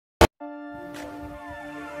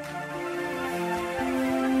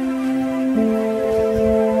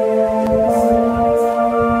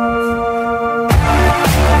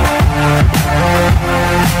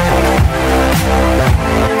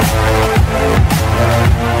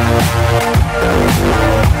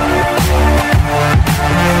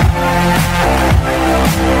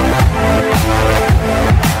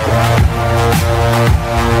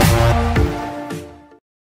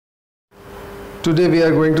Today we are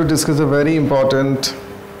going to discuss a very important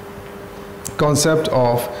concept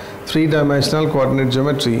of three-dimensional coordinate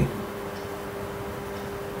geometry,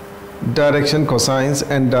 direction cosines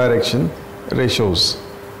and direction ratios.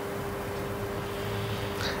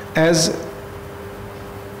 As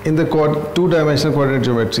in the two-dimensional coordinate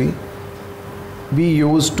geometry, we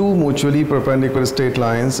use two mutually perpendicular straight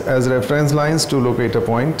lines as reference lines to locate a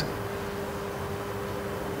point.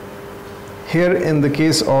 Here in the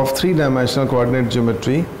case of three-dimensional coordinate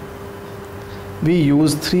geometry, we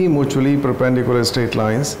use three mutually perpendicular straight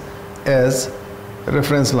lines as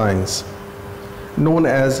reference lines known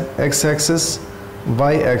as x-axis,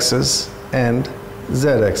 y-axis and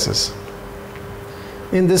z-axis.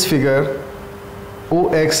 In this figure,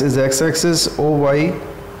 OX is x-axis, OY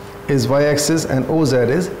is y-axis and OZ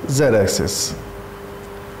is z-axis.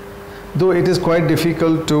 Though it is quite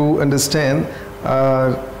difficult to understand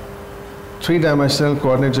three-dimensional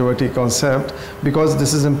coordinate geometry concept, because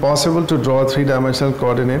this is impossible to draw a three-dimensional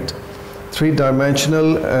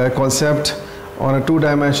concept on a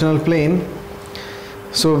two-dimensional plane.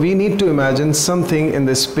 So we need to imagine something in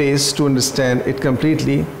this space to understand it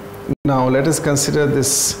completely. Now let us consider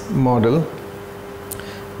this model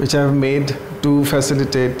which I have made to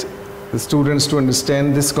facilitate the students to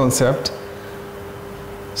understand this concept.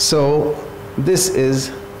 So this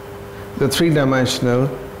is the three-dimensional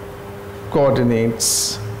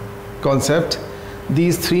coordinates concept.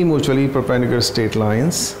 These three mutually perpendicular straight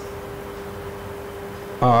lines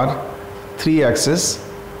are three axes.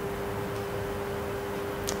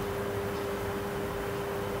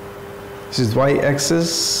 This is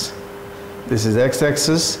y-axis, this is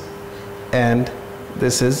x-axis and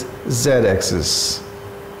this is z-axis.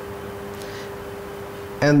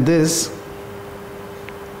 And these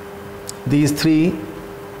three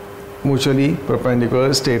mutually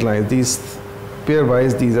perpendicular straight lines, these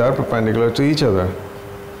pairwise, these are perpendicular to each other.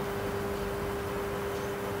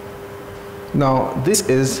 Now this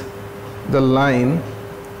is the line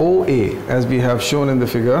OA as we have shown in the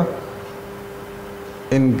figure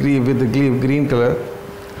in green with the green color.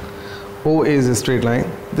 OA is a straight line.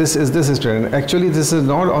 This is a straight line. Actually this is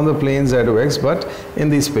not on the plane ZOX but in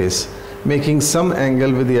the space, making some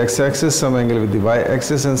angle with the x-axis, some angle with the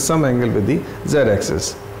y-axis and some angle with the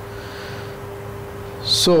z-axis.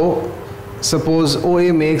 So suppose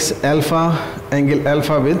OA makes angle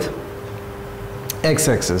alpha with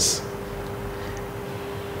x-axis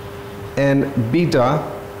and beta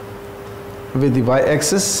with the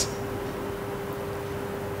y-axis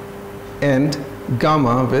and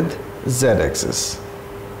gamma with z-axis.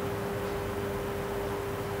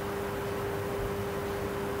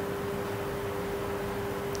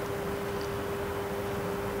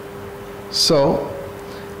 So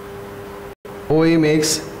OA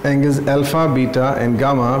makes angles alpha, beta and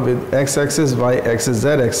gamma with x-axis, y-axis,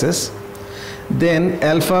 z-axis. Then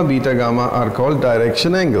alpha, beta, gamma are called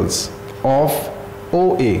direction angles of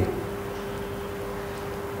OA.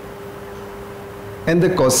 And the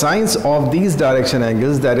cosines of these direction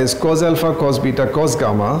angles, that is cos alpha, cos beta, cos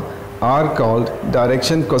gamma, are called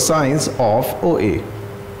direction cosines of OA.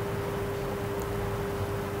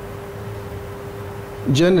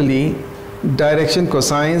 Generally, direction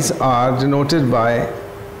cosines are denoted by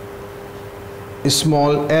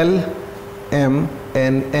small l, m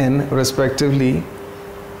and n respectively.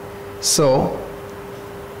 So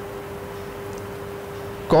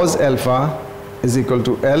cos alpha is equal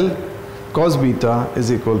to L, cos beta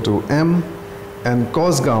is equal to m and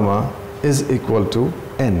cos gamma is equal to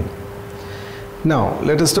n. Now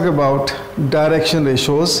let us talk about direction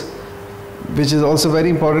ratios, which is also very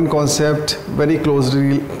important concept, very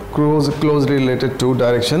closely related to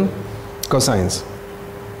direction cosines.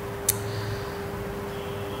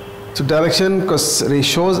 So direction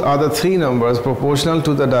ratios are the three numbers proportional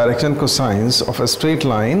to the direction cosines of a straight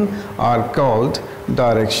line are called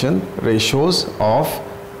direction ratios of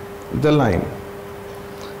the line.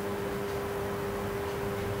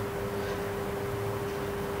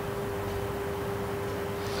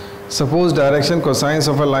 Suppose direction cosines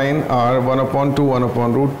of a line are 1 upon 2, 1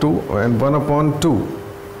 upon root 2 and 1 upon 2.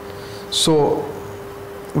 So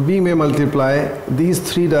we may multiply these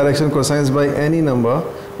three direction cosines by any number,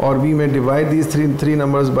 or we may divide these three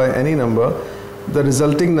numbers by any number. The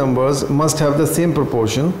resulting numbers must have the same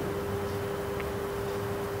proportion.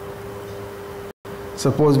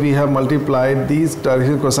 Suppose we have multiplied these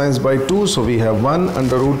direction cosines by 2, so we have 1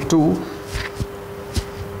 under root 2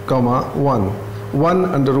 comma 1, 1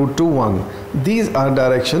 under root 2 1. These are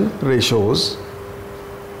direction ratios.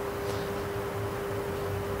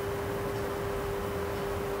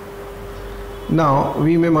 Now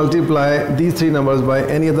we may multiply these three numbers by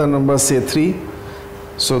any other number, say 3.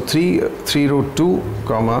 So 3 root 2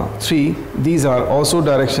 comma 3, these are also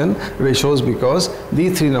direction ratios because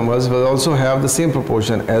these three numbers will also have the same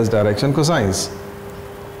proportion as direction cosines.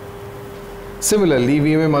 Similarly,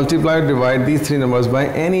 we may multiply or divide these three numbers by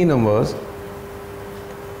any numbers.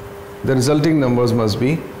 The resulting numbers must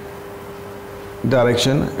be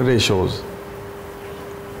direction ratios.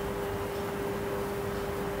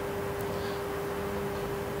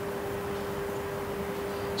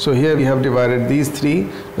 So here we have divided these three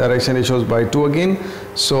direction ratios by 2 again.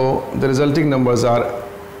 So the resulting numbers are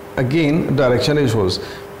again direction ratios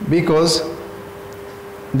because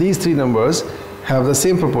these three numbers have the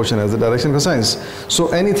same proportion as the direction cosines. So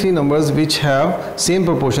any three numbers which have same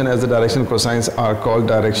proportion as the direction cosines are called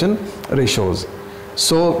direction ratios.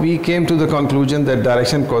 So we came to the conclusion that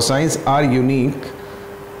direction cosines are unique,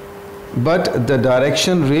 but the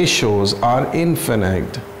direction ratios are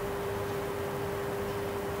infinite.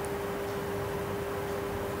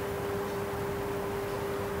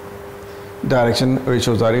 Direction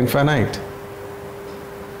ratios are infinite.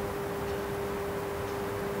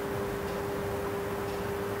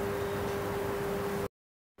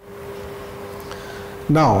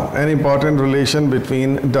 Now, an important relation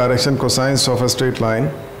between direction cosines of a straight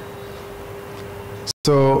line.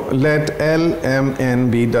 So let L, M,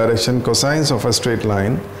 N be direction cosines of a straight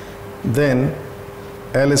line. Then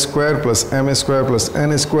L square plus M square plus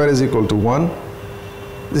N square is equal to 1.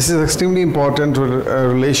 This is extremely important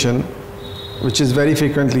relation which is very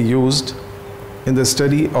frequently used in the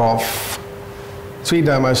study of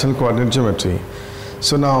three-dimensional coordinate geometry.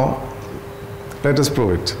 So now let us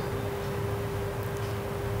prove it.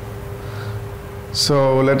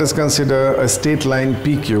 So let us consider a straight line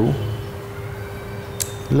PQ.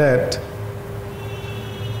 Let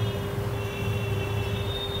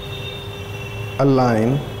a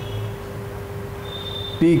line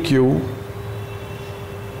PQ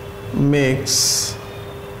makes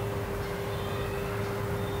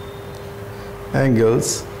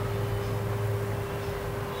angles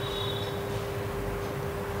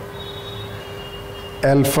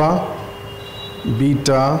alpha,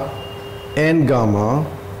 beta and gamma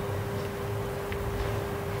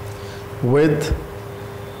with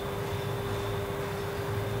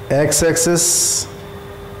x-axis,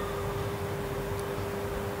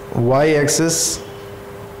 y-axis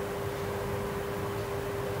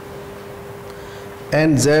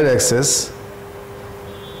and z-axis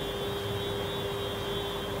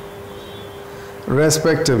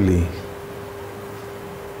respectively.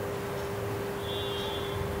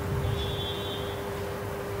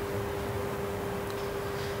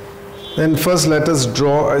 Then first let us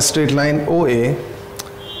draw a straight line OA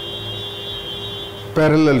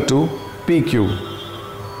parallel to PQ.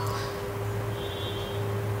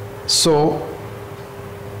 So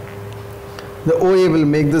the OA will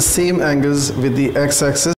make the same angles with the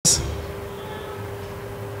x-axis,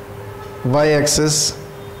 y-axis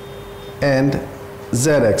and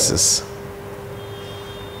z-axis.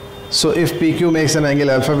 So if PQ makes an angle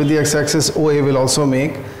alpha with the x-axis, OA will also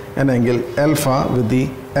make an angle alpha with the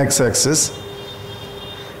x-axis.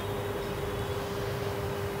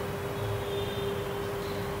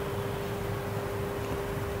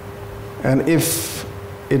 And if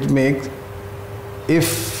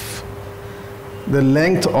the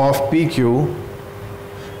length of PQ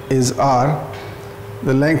is R,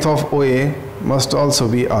 the length of OA must also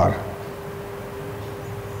be R.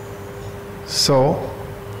 So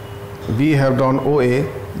we have drawn OA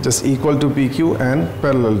just equal to PQ and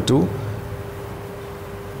parallel to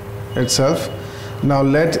itself. Now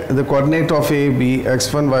let the coordinate of A be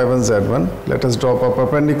x1, y1, z1. Let us drop a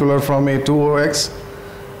perpendicular from A to OX.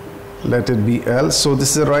 Let it be L. So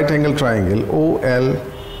this is a right angle triangle. OLA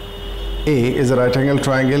is a right angle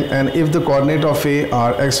triangle, and if the coordinate of A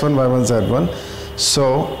are x1, y1, z1,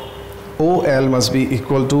 so OL must be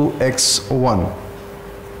equal to x1.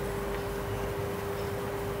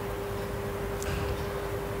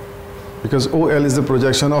 Because OL is the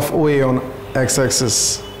projection of OA on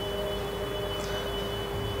x-axis.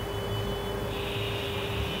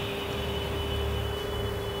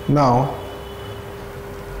 Now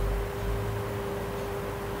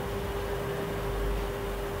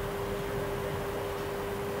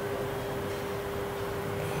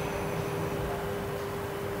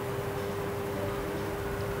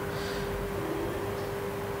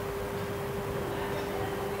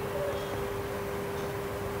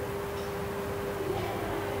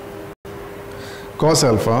cos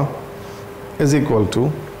alpha is equal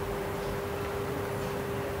to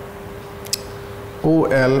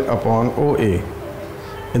OL upon OA.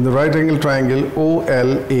 In the right angle triangle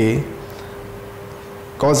OLA,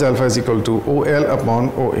 cos alpha is equal to OL upon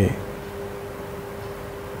OA.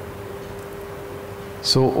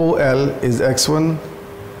 So OL is x1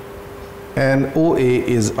 and OA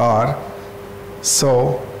is R.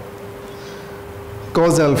 So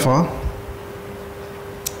cos alpha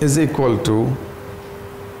is equal to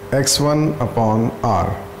x1 upon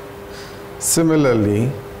R.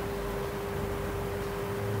 Similarly,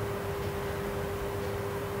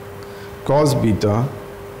 cos beta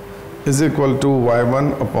is equal to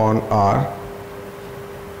y1 upon R,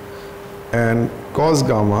 and cos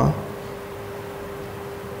gamma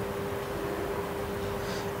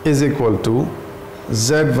is equal to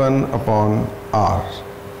z1 upon R.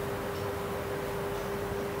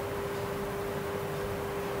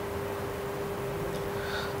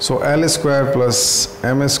 So L square plus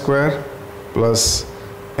M square plus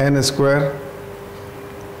N square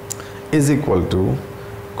is equal to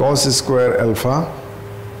cos square alpha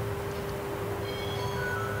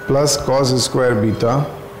plus cos square beta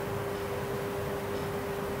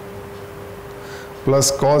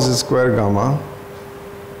plus cos square gamma.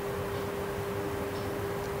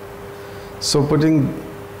 So putting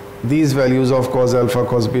these values of cos alpha,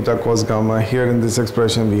 cos beta, cos gamma here in this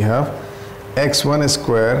expression, we have x1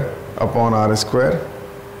 square upon R square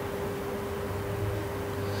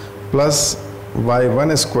plus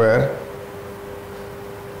y1 square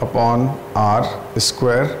upon R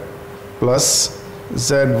square plus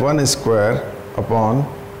z1 square upon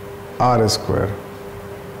R square.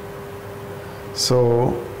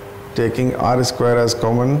 So taking R square as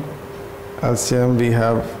common LCM, we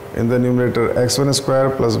have in the numerator x1 square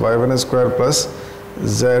plus y1 square plus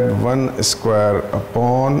z1 square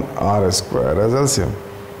upon R square as LCM.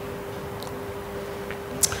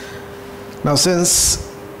 Now since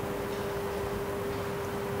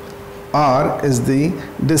R is the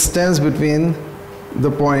distance between the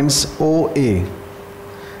points OA,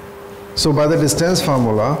 so by the distance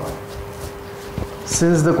formula,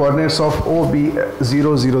 since the coordinates of OB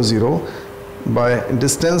 0, 0, 0, by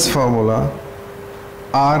distance formula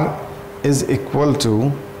R is equal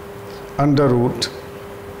to under root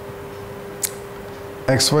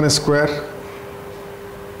x1 square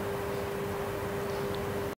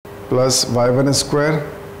plus y1 square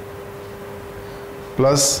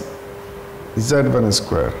plus z1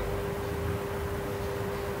 square.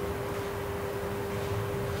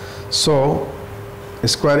 So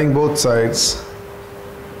squaring both sides,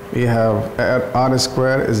 we have R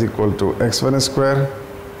square is equal to x1 square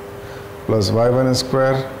plus y1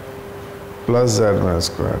 square plus z1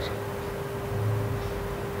 square.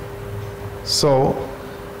 So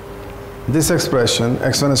this expression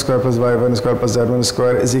x1 square plus y1 square plus z1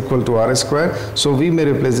 square is equal to R square. So we may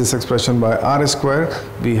replace this expression by R square.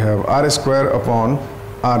 We have R square upon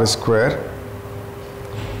R square.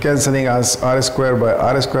 Cancelling as R square by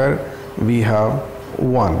R square, we have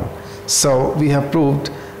 1. So we have proved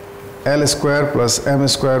L square plus M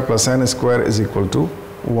square plus N square is equal to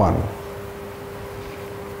 1.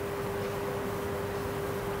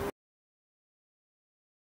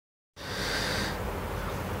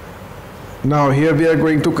 Now here we are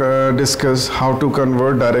going to discuss how to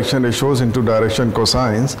convert direction ratios into direction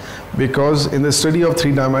cosines, because in the study of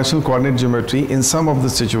three-dimensional coordinate geometry, in some of the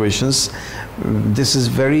situations this is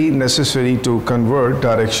very necessary to convert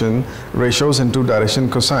direction ratios into direction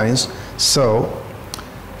cosines. So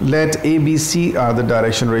let ABC are the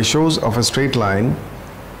direction ratios of a straight line.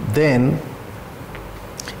 Then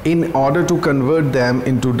in order to convert them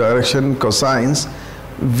into direction cosines,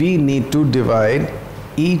 we need to divide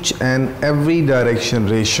each and every direction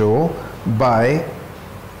ratio by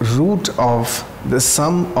root of the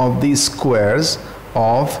sum of the squares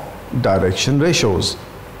of direction ratios.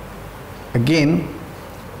 Again,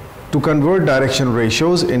 to convert direction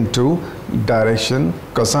ratios into direction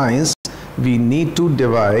cosines, we need to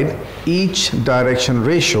divide each direction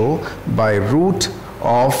ratio by root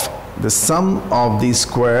of the sum of the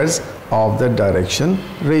squares of the direction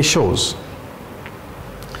ratios.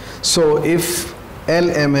 So if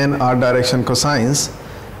L, M, N are direction cosines,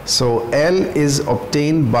 so L is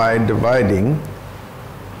obtained by dividing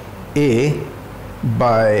A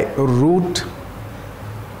by root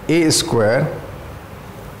A square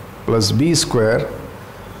plus B square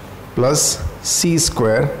plus C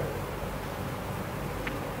square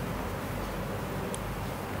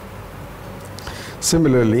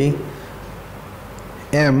Similarly,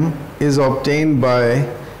 M is obtained by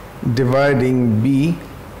dividing B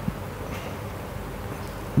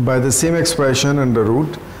by the same expression under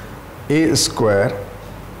root A square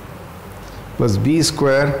plus B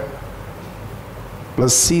square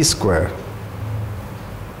plus C square.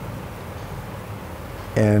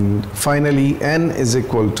 and finally n is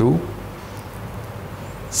equal to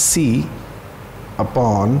c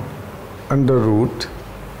upon under root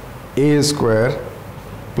a square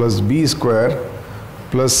plus b square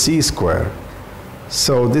plus c square.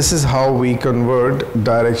 So this is how we convert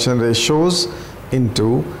direction ratios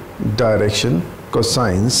into direction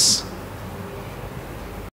cosines.